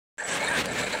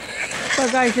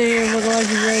Look, I see you. Look like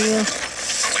he's radio.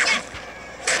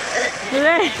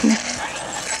 Today.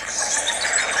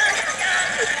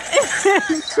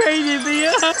 It's crazy,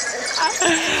 Thea.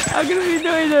 I'm gonna be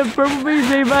doing the Purple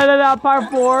BC, but not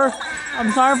part 4.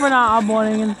 I'm sorry for not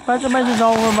uploading. And special message is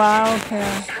over, but I don't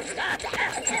care.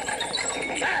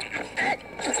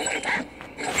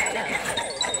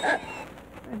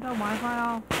 Is the Wi-Fi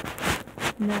off?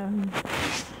 No.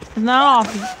 It's not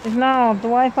off. It's not off. The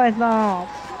Wi-Fi is not off.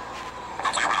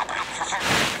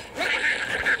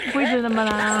 We did the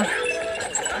banana.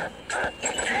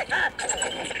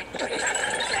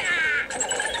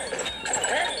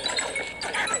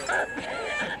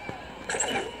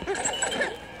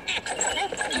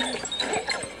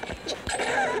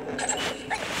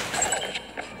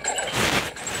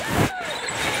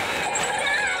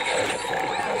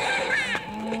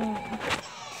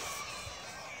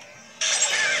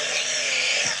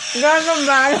 You gotta come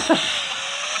back.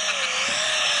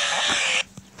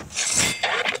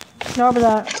 Stop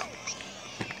that.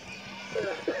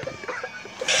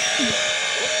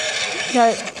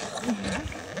 Okay.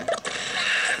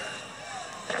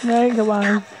 No, come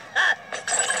on.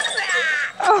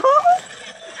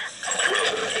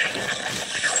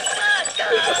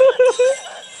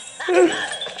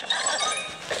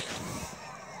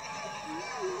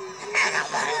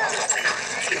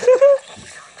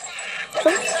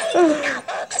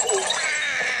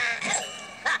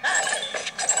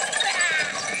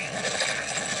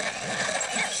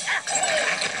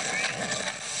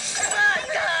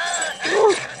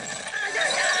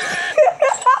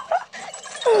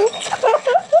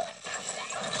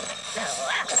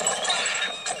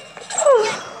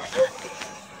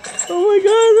 Oh my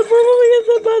god, the purple gets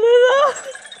the banana!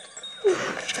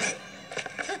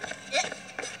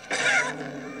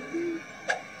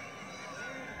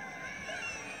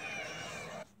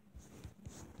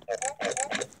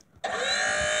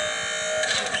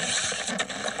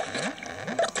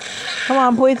 Come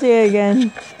on, please see it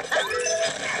again.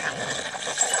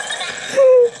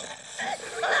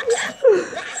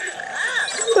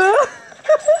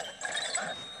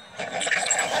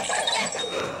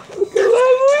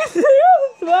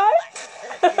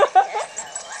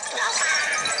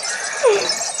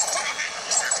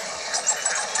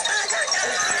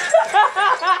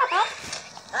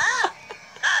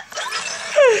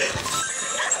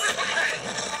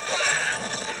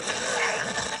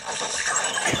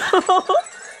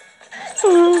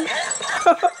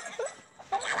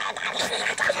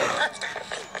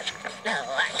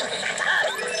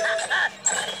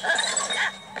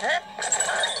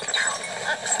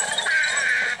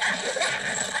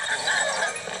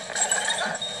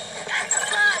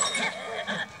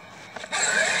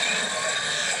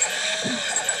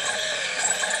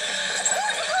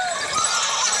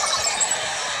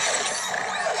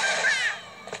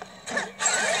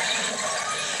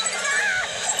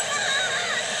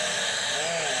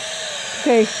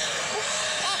 Okay.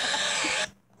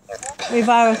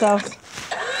 Revive ourselves.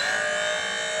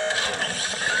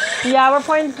 Yeah, we're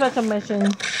playing special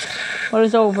mission. But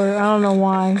it's over. I don't know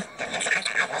why.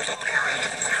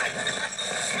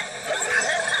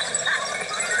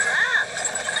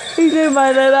 He didn't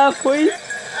mind that up, please.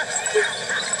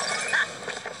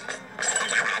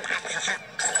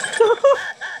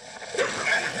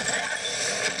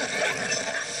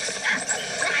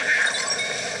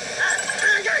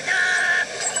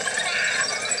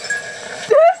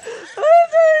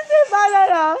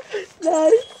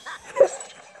 Nice.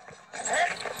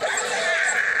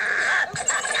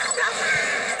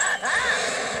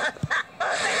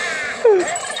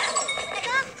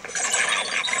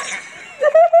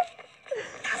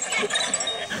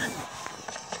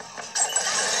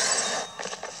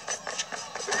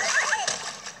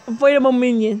 Avoidable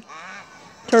minion.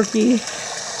 Turkey.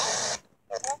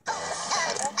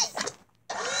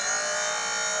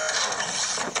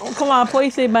 Oh, come on,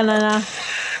 please say banana.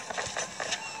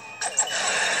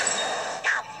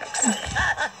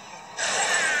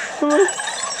 What?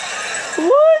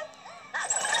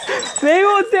 Maybe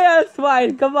we'll say that's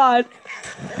fine. Come on.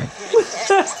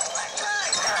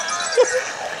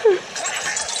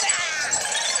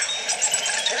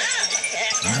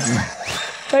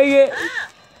 Take it.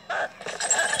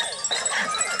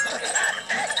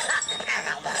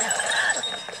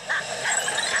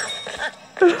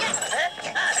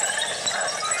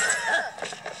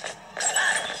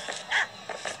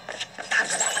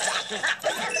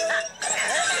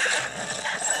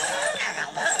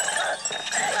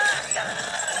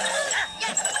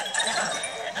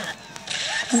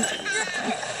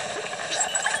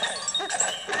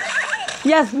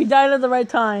 Yes, we died at the right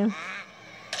time.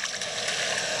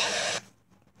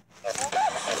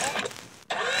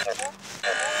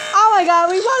 god,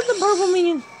 we lost the purple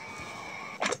minion.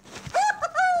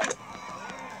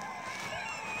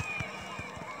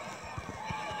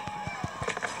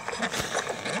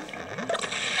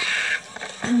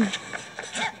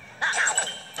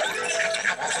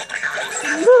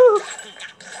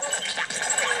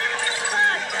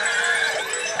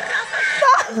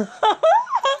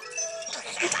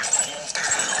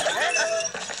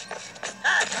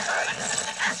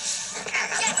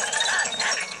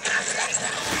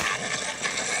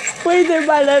 Please,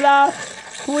 banana.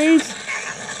 Please.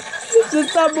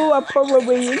 Just stop moving a purple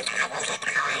minion.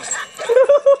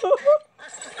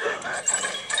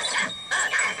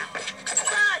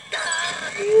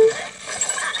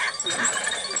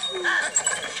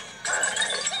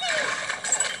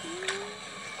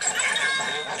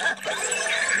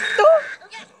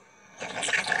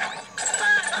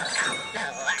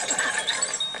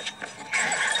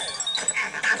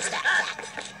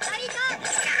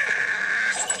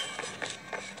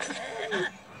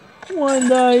 One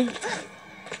night.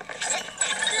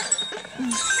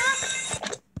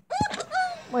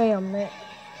 Wait a minute.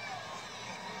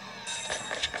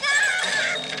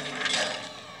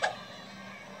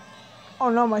 Oh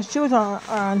no, my shoes are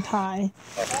untied.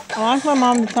 I'll ask my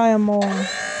mom to tie them more.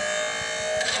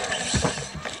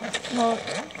 Well,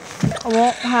 I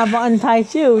won't have untied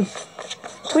shoes.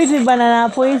 Please,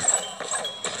 banana, please.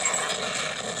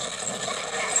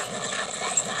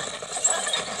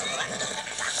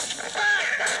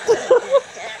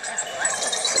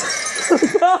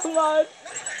 Come on.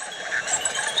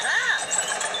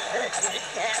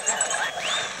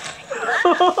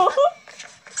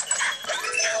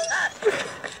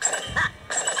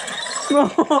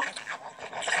 No.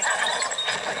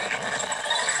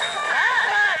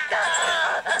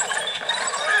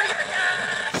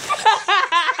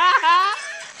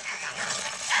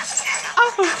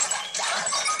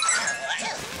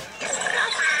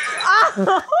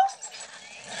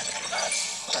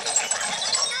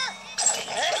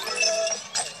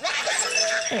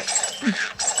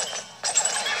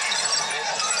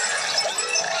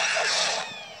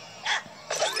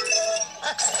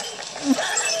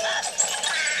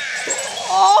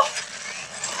 Oh.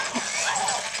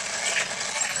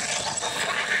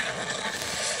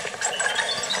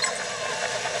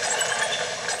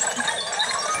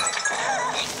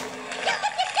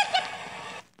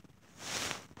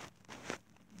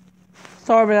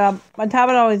 Sorry about that. My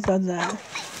tablet always does that.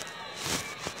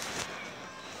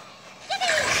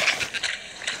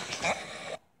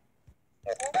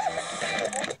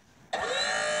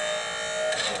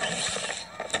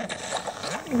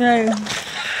 Okay.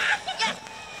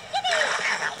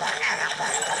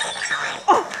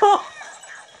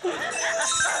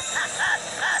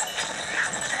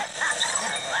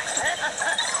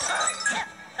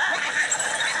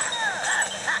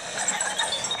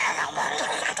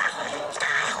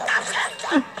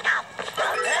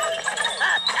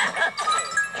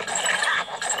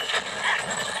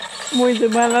 Muy de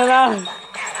manera.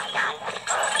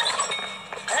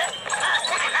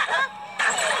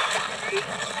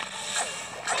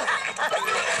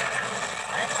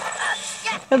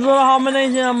 It's a little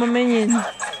combination of my minion.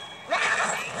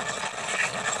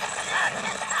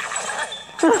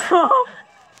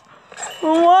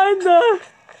 What the?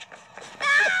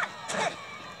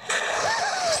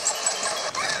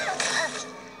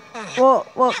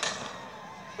 Whoa.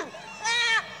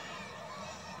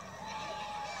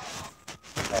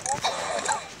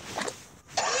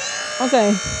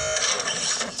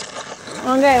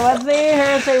 Okay, let's see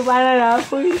her say banana,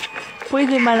 please. Please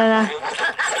say banana.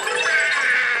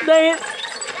 Dang it.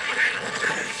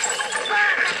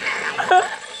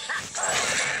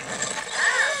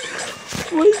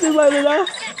 Please say banana.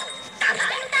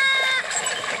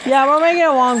 Yeah, we're making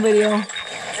a long video.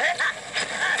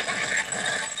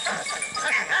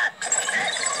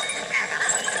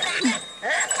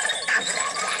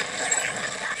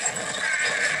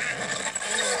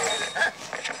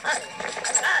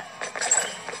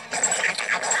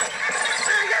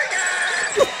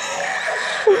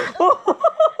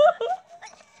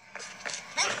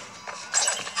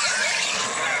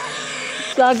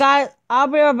 So guys, I'll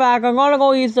be right back. I'm gonna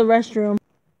go use the restroom.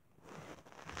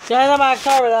 Guys, I'm back.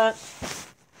 Sorry for that.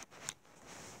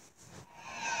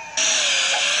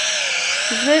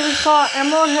 This video is called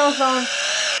Emerald Hill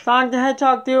Sonic the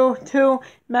Hedgehog 2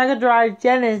 Mega Drive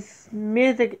Genesis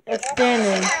Music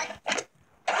Extended.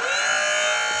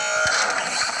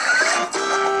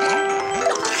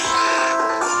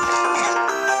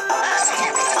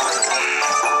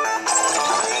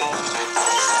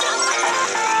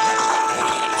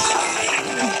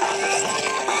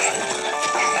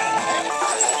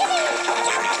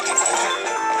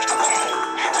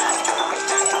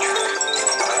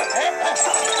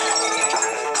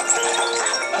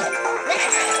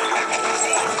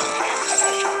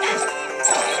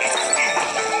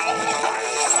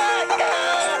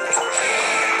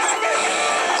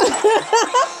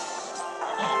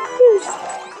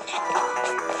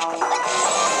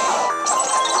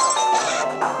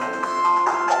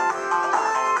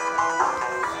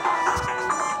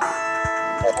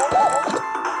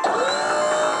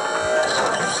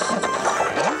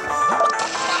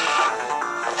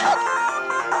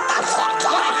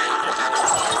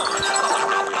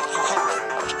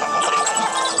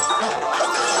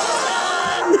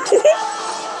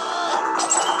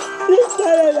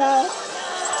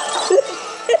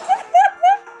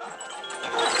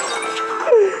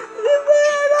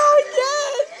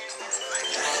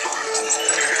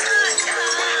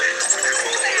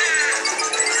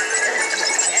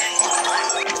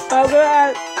 I'm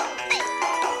gonna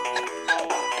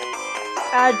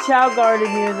add Chow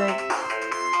Garden music.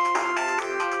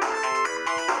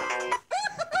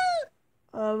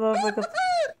 Motherfucker.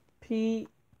 P.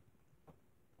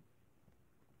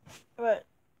 But.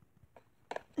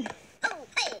 I'm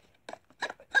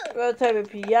gonna type in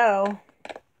piano.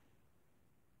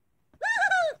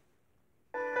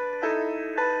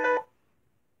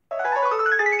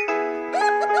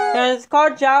 And it's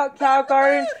called Chow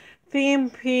Garden Theme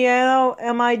Piano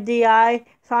MIDI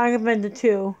Sonic Adventure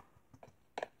 2.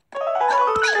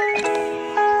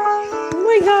 Oh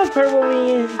my god, Purple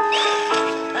Bean.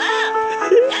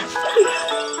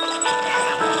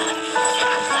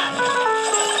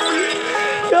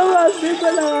 Come on,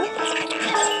 Pipala.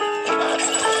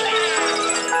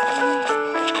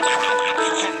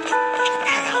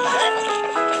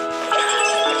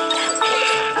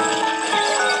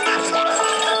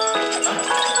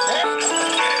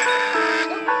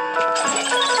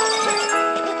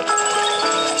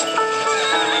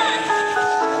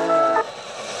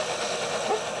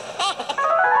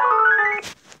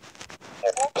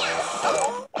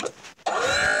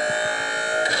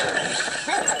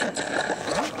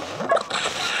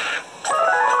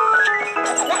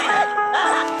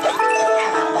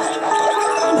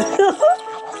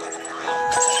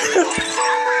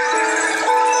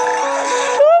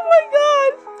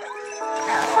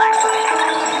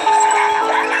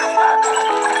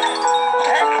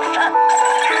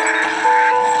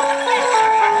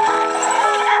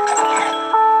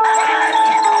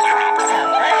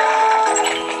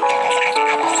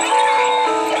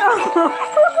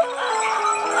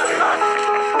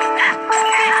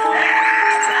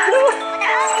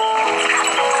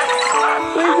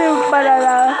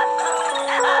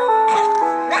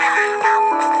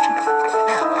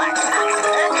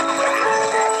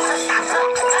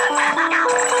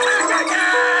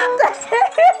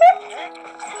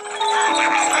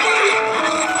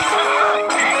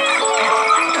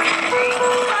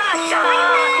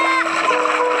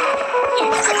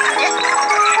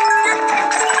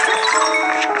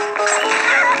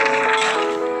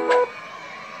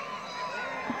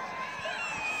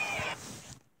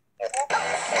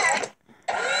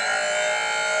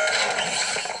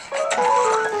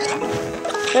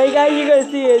 Hey guys, you're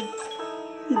gonna see it.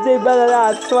 It's a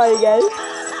banana. It's funny, guys.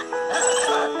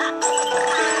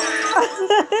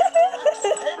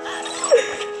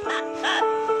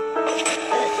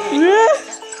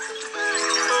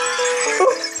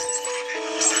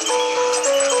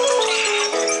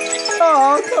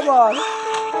 Oh, come on.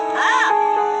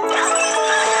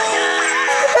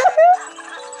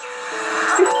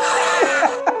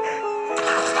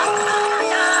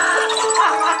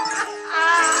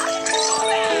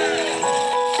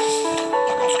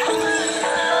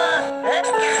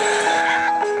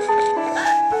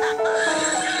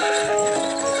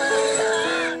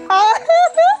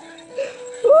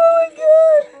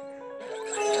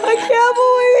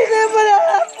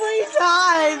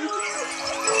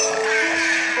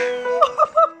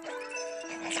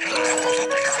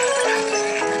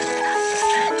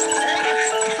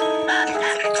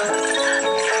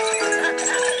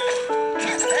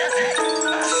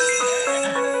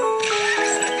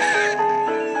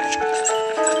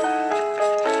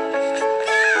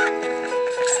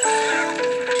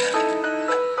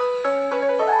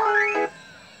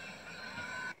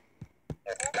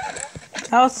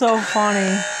 That was so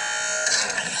funny.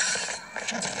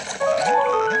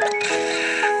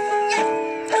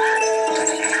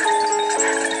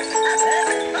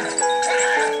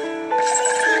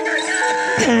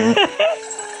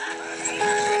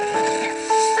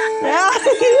 Yeah,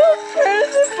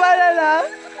 there's a banana.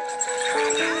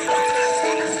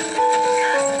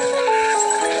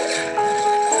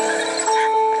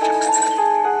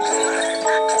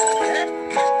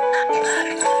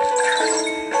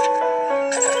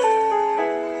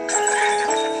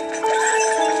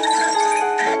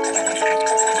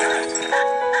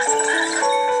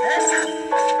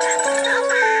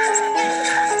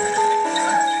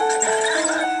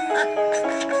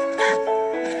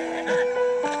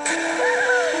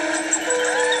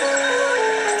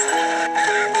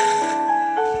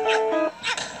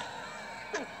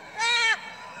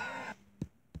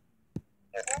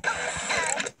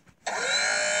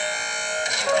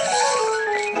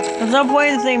 There's no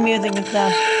point in saying music and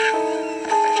stuff.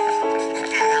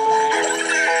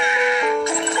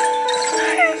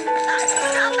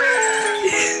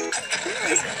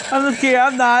 I'm just kidding,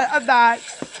 I'm not.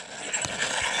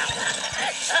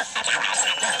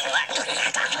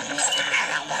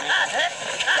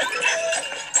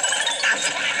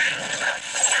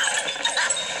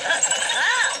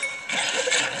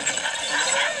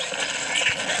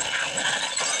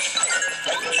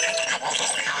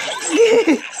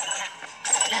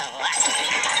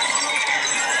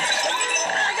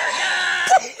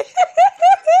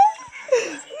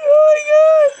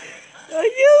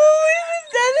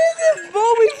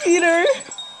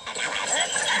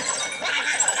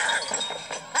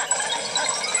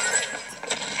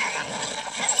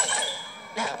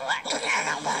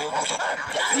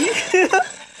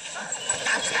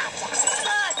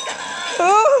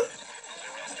 Oh.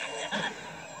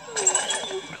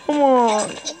 Come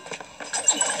on.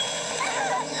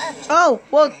 Oh,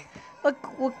 look.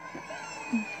 Look.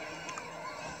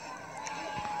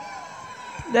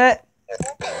 That.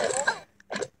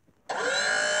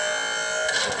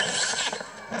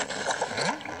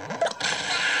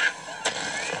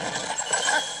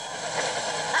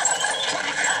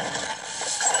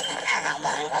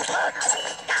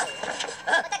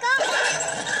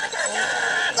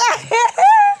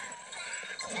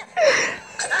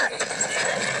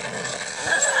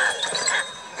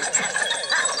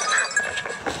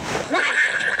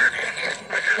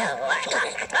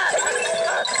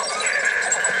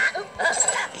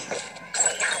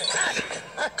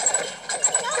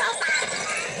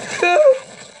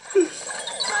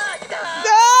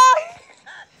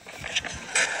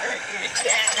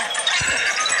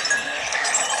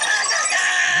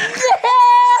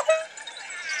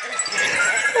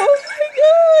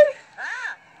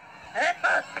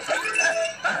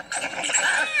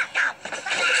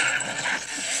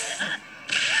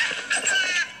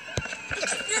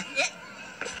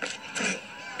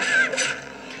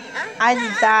 I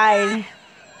just died.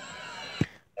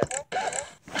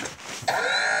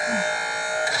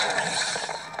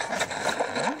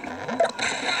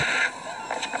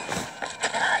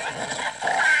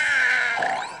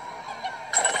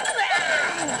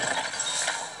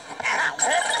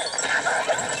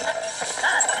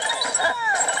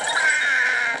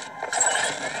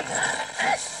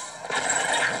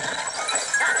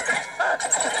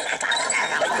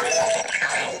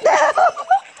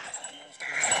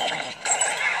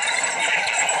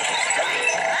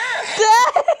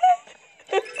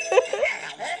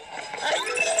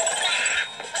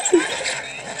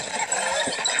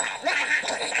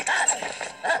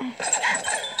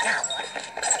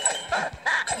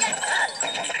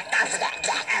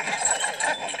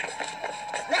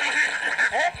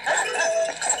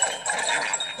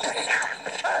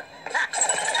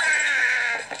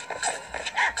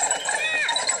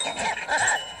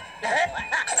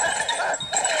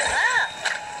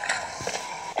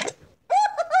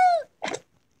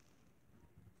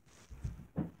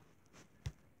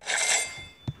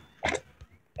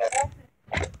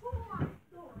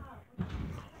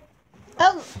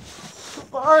 That was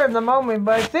part of the moment,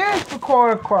 but there's the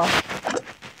quarter cross.